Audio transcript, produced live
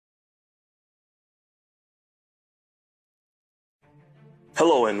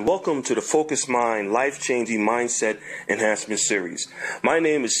Hello and welcome to the Focus Mind Life-Changing Mindset Enhancement Series. My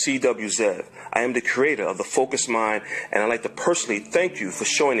name is C.W. Zev. I am the creator of the Focus Mind, and I'd like to personally thank you for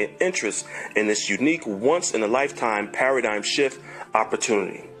showing an interest in this unique once-in-a-lifetime paradigm shift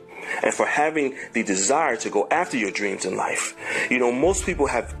opportunity, and for having the desire to go after your dreams in life. You know, most people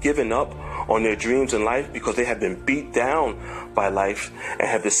have given up on their dreams in life because they have been beat down by life and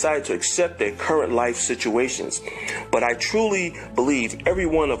have decided to accept their current life situations. But I truly believe every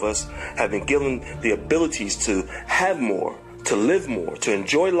one of us have been given the abilities to have more, to live more, to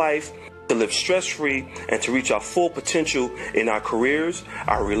enjoy life, to live stress-free, and to reach our full potential in our careers,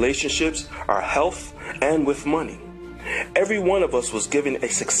 our relationships, our health, and with money. Every one of us was given a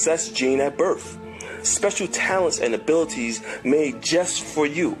success gene at birth, special talents and abilities made just for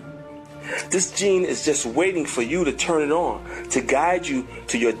you. This gene is just waiting for you to turn it on, to guide you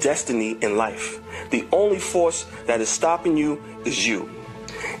to your destiny in life. The only force that is stopping you is you.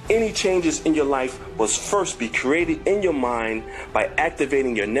 Any changes in your life must first be created in your mind by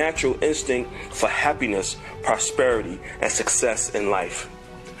activating your natural instinct for happiness, prosperity, and success in life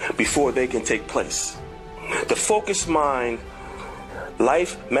before they can take place. The Focus Mind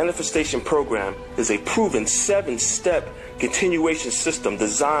Life Manifestation Program is a proven 7-step continuation system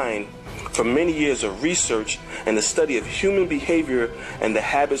designed from many years of research and the study of human behavior and the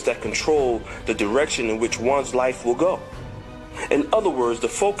habits that control the direction in which one's life will go. In other words, the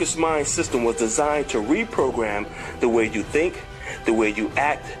Focus Mind system was designed to reprogram the way you think, the way you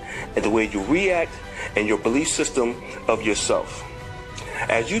act, and the way you react, and your belief system of yourself.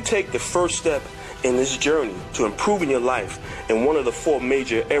 As you take the first step in this journey to improving your life in one of the 4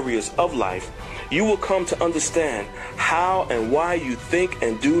 major areas of life, you will come to understand how and why you think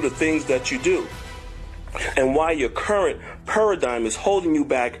and do the things that you do, and why your current paradigm is holding you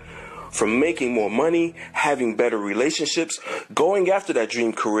back from making more money, having better relationships, going after that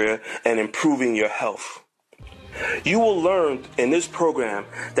dream career, and improving your health. You will learn in this program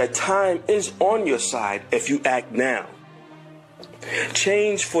that time is on your side if you act now.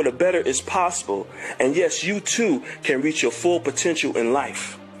 Change for the better is possible, and yes, you too can reach your full potential in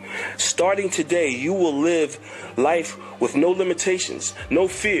life. Starting today, you will live life with no limitations, no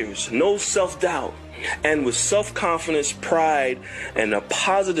fears, no self-doubt, and with self-confidence, pride, and a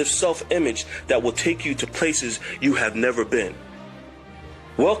positive self-image that will take you to places you have never been.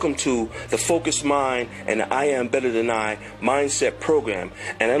 Welcome to the Focus Mind and the I Am Better Than I Mindset Program,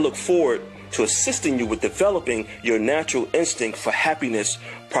 and I look forward to assisting you with developing your natural instinct for happiness,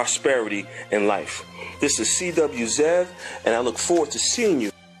 prosperity, and life. This is C.W. Zev, and I look forward to seeing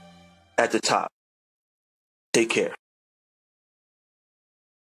you at the top. Take care.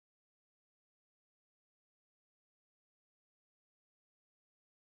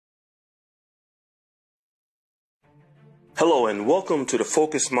 Hello and welcome to the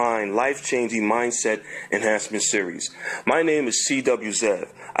Focus Mind Life-Changing Mindset Enhancement Series. My name is C.W. Zev.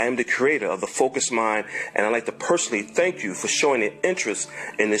 I am the creator of the Focus Mind, and I'd like to personally thank you for showing an interest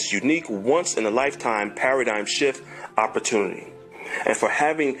in this unique once-in-a-lifetime paradigm shift opportunity, and for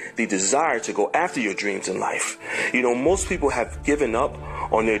having the desire to go after your dreams in life. You know, most people have given up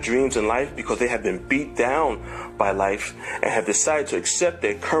on their dreams in life because they have been beat down by life and have decided to accept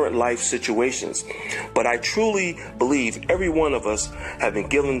their current life situations. But I truly believe every one of us have been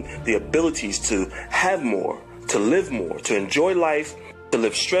given the abilities to have more, to live more, to enjoy life, to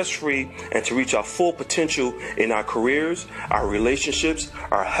live stress-free, and to reach our full potential in our careers, our relationships,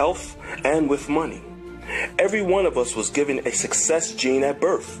 our health, and with money. Every one of us was given a success gene at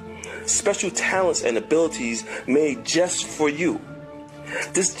birth, special talents and abilities made just for you.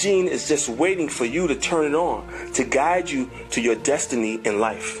 This gene is just waiting for you to turn it on, to guide you to your destiny in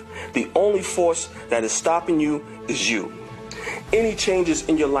life. The only force that is stopping you is you. Any changes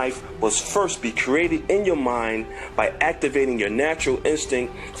in your life must first be created in your mind by activating your natural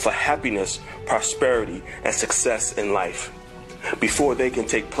instinct for happiness, prosperity, and success in life before they can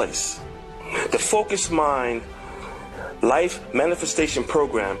take place. The Focus Mind Life Manifestation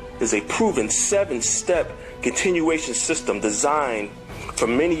Program is a proven 7-step continuation system designed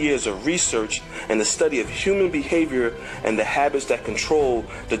from many years of research and the study of human behavior and the habits that control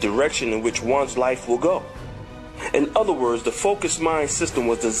the direction in which one's life will go. In other words, the Focus Mind system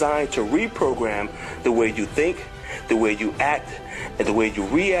was designed to reprogram the way you think, the way you act, and the way you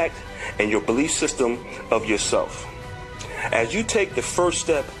react, and your belief system of yourself. As you take the first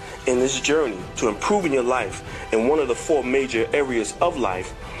step in this journey to improving your life in one of the 4 major areas of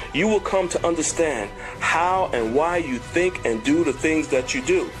life, you will come to understand how and why you think and do the things that you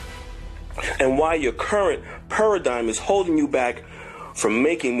do, and why your current paradigm is holding you back from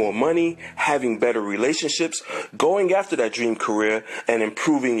making more money, having better relationships, going after that dream career, and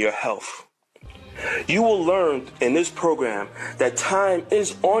improving your health. You will learn in this program that time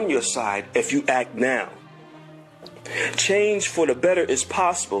is on your side if you act now. Change for the better is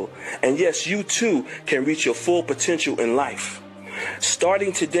possible, and yes, you too can reach your full potential in life.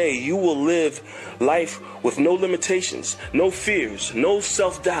 Starting today, you will live life with no limitations, no fears, no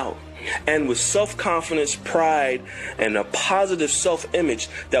self-doubt, and with self-confidence, pride, and a positive self-image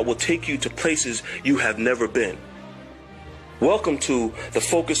that will take you to places you have never been. Welcome to the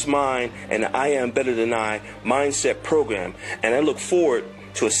Focused Mind and the I Am Better Than I Mindset program, and I look forward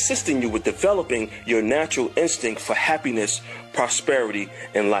to assisting you with developing your natural instinct for happiness, prosperity,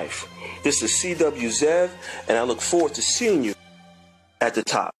 and life. This is CW Zev, and I look forward to seeing you at the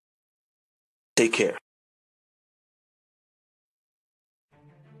top. Take care.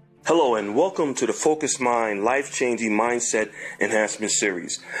 Hello and welcome to the Focused Mind Life-Changing Mindset Enhancement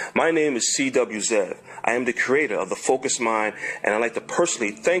Series. My name is CW Zev. I am the creator of the Focused Mind, and I'd like to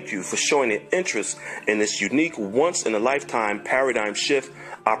personally thank you for showing an interest in this unique once-in-a-lifetime paradigm shift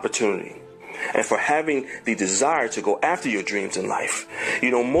opportunity, and for having the desire to go after your dreams in life. You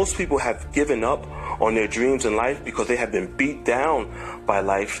know, most people have given up on their dreams in life because they have been beat down by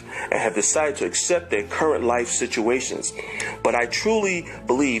life and have decided to accept their current life situations. But I truly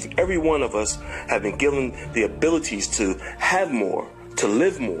believe every one of us have been given the abilities to have more, to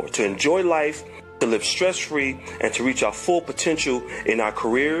live more, to enjoy life, to live stress-free, and to reach our full potential in our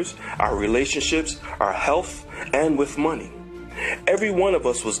careers, our relationships, our health, and with money. Every one of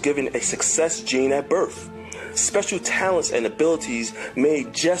us was given a success gene at birth, special talents and abilities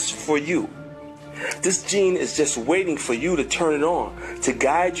made just for you. This gene is just waiting for you to turn it on, to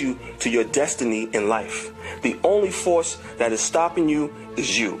guide you to your destiny in life. The only force that is stopping you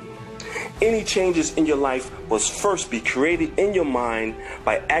is you. Any changes in your life must first be created in your mind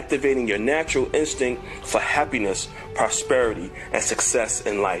by activating your natural instinct for happiness, prosperity, and success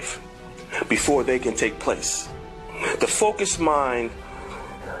in life before they can take place. The Focused Mind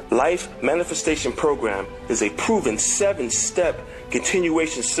Life Manifestation Program is a proven 7-step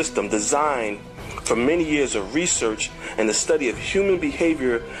continuation system designed from many years of research and the study of human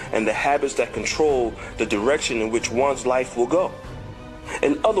behavior and the habits that control the direction in which one's life will go.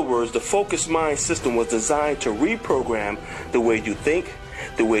 In other words, the Focused Mind system was designed to reprogram the way you think,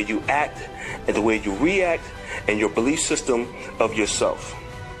 the way you act, and the way you react, and your belief system of yourself.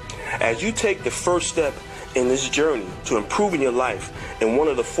 As you take the first step in this journey to improving your life in one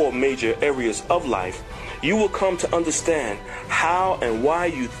of the 4 major areas of life, you will come to understand how and why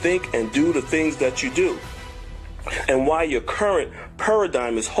you think and do the things that you do, and why your current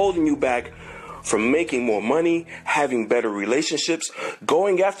paradigm is holding you back from making more money, having better relationships,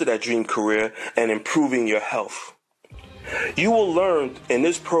 going after that dream career, and improving your health. You will learn in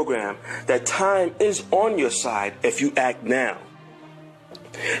this program that time is on your side if you act now.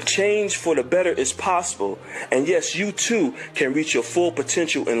 Change for the better is possible, and yes, you too can reach your full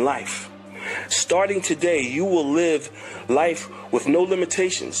potential in life. Starting today, you will live life with no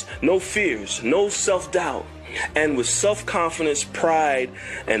limitations, no fears, no self-doubt, and with self-confidence, pride,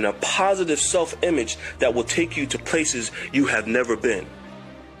 and a positive self-image that will take you to places you have never been.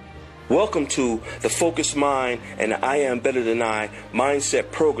 Welcome to the Focused Mind and the I Am Better Than I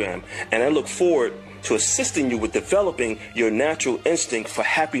Mindset program, and I look forward to assisting you with developing your natural instinct for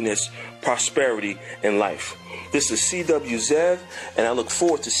happiness, prosperity, and life. This is CW Zev, and I look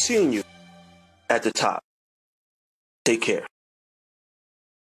forward to seeing you at the top. Take care.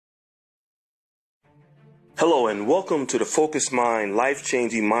 Hello and welcome to the Focused Mind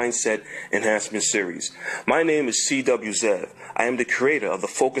Life-Changing Mindset Enhancement Series. My name is CW Zev. I am the creator of the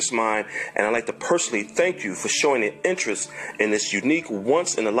Focused Mind, and I'd like to personally thank you for showing an interest in this unique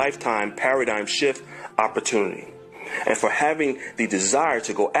once-in-a-lifetime paradigm shift opportunity, and for having the desire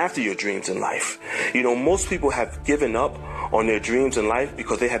to go after your dreams in life. You know, most people have given up on their dreams in life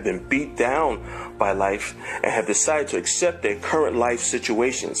because they have been beat down by life and have decided to accept their current life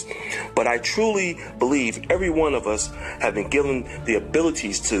situations. But I truly believe every one of us have been given the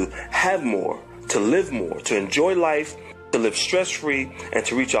abilities to have more, to live more, to enjoy life, to live stress-free, and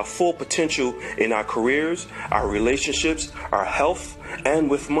to reach our full potential in our careers, our relationships, our health, and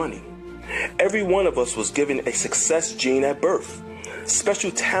with money. Every one of us was given a success gene at birth,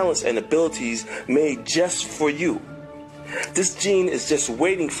 special talents and abilities made just for you. This gene is just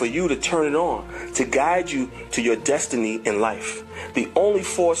waiting for you to turn it on, to guide you to your destiny in life. The only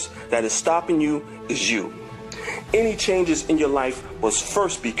force that is stopping you is you. Any changes in your life must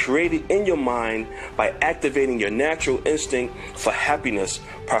first be created in your mind by activating your natural instinct for happiness,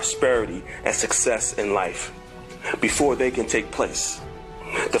 prosperity, and success in life before they can take place.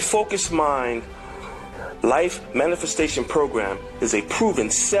 The Focused Mind Life Manifestation Program is a proven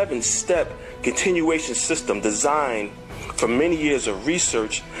 7-step continuation system designed from many years of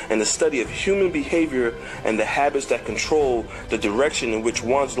research and the study of human behavior and the habits that control the direction in which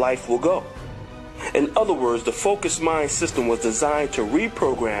one's life will go. In other words, the Focused Mind system was designed to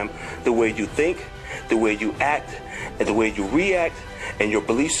reprogram the way you think, the way you act, and the way you react, and your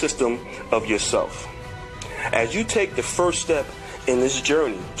belief system of yourself. As you take the first step in this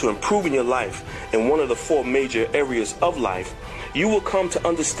journey to improving your life in one of the 4 major areas of life, you will come to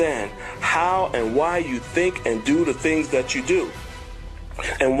understand how and why you think and do the things that you do,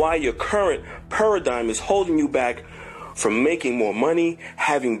 and why your current paradigm is holding you back from making more money,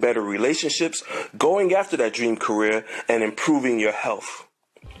 having better relationships, going after that dream career, and improving your health.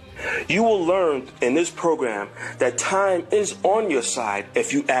 You will learn in this program that time is on your side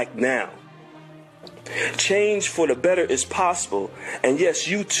if you act now. Change for the better is possible, and yes,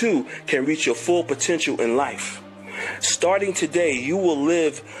 you too can reach your full potential in life. Starting today, you will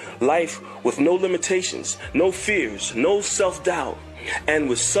live life with no limitations, no fears, no self-doubt, and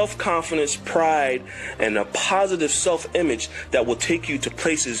with self-confidence, pride, and a positive self-image that will take you to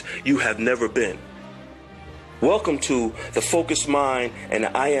places you have never been. Welcome to the Focused Mind and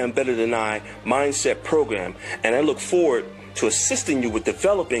the I Am Better Than I Mindset Program, and I look forward to assisting you with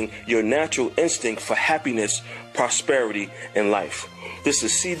developing your natural instinct for happiness, prosperity, and life. This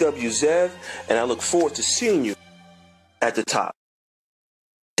is CW Zev, and I look forward to seeing you at the top.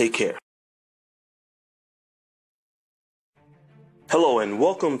 Take care. Hello and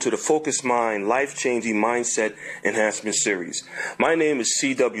welcome to the Focused Mind Life-Changing Mindset Enhancement Series. My name is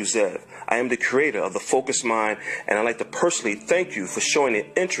CW Zev. I am the creator of the Focused Mind, and I'd like to personally thank you for showing an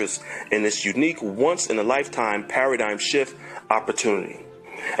interest in this unique once-in-a-lifetime paradigm shift opportunity,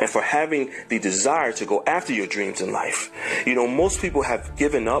 and for having the desire to go after your dreams in life. You know, most people have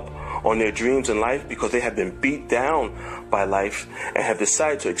given up on their dreams in life because they have been beat down by life and have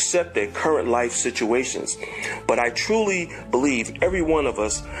decided to accept their current life situations. But I truly believe every one of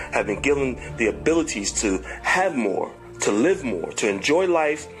us have been given the abilities to have more, to live more, to enjoy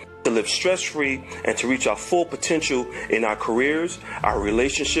life, to live stress-free, and to reach our full potential in our careers, our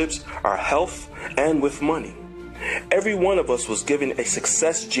relationships, our health, and with money. Every one of us was given a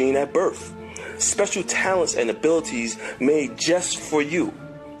success gene at birth, special talents and abilities made just for you.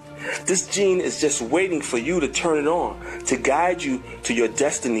 This gene is just waiting for you to turn it on to guide you to your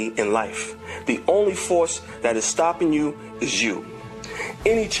destiny in life. The only force that is stopping you is you.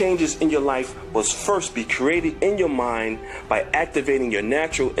 Any changes in your life must first be created in your mind by activating your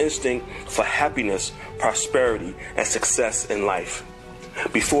natural instinct for happiness, prosperity, and success in life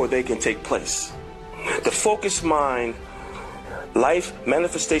before they can take place. The Focused Mind Life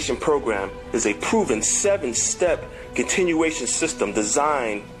Manifestation Program is a proven 7-step continuation system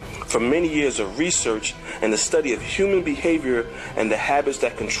designed from many years of research and the study of human behavior and the habits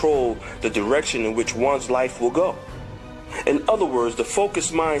that control the direction in which one's life will go. In other words, the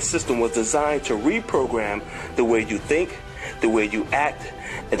Focused Mind system was designed to reprogram the way you think, the way you act,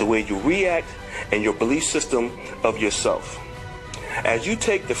 and the way you react, and your belief system of yourself. As you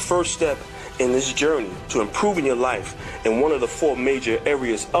take the first step in this journey to improving your life in one of the 4 major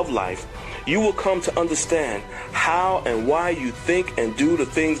areas of life, you will come to understand how and why you think and do the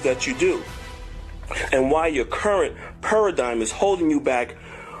things that you do, and why your current paradigm is holding you back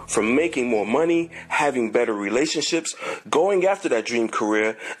from making more money, having better relationships, going after that dream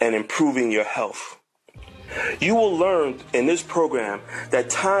career, and improving your health. You will learn in this program that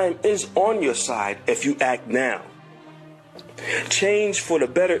time is on your side if you act now. Change for the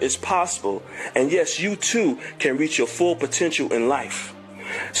better is possible, and yes, you too can reach your full potential in life.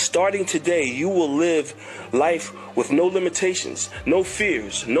 Starting today, you will live life with no limitations, no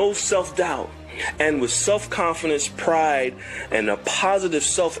fears, no self-doubt, and with self-confidence, pride, and a positive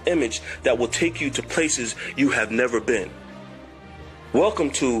self-image that will take you to places you have never been.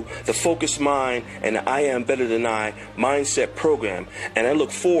 Welcome to the Focused Mind and the I Am Better Than I Mindset Program, and I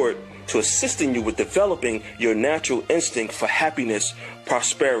look forward to assisting you with developing your natural instinct for happiness,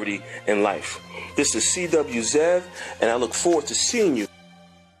 prosperity, and life. This is CW Zev, and I look forward to seeing you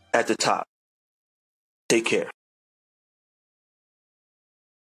at the top. Take care.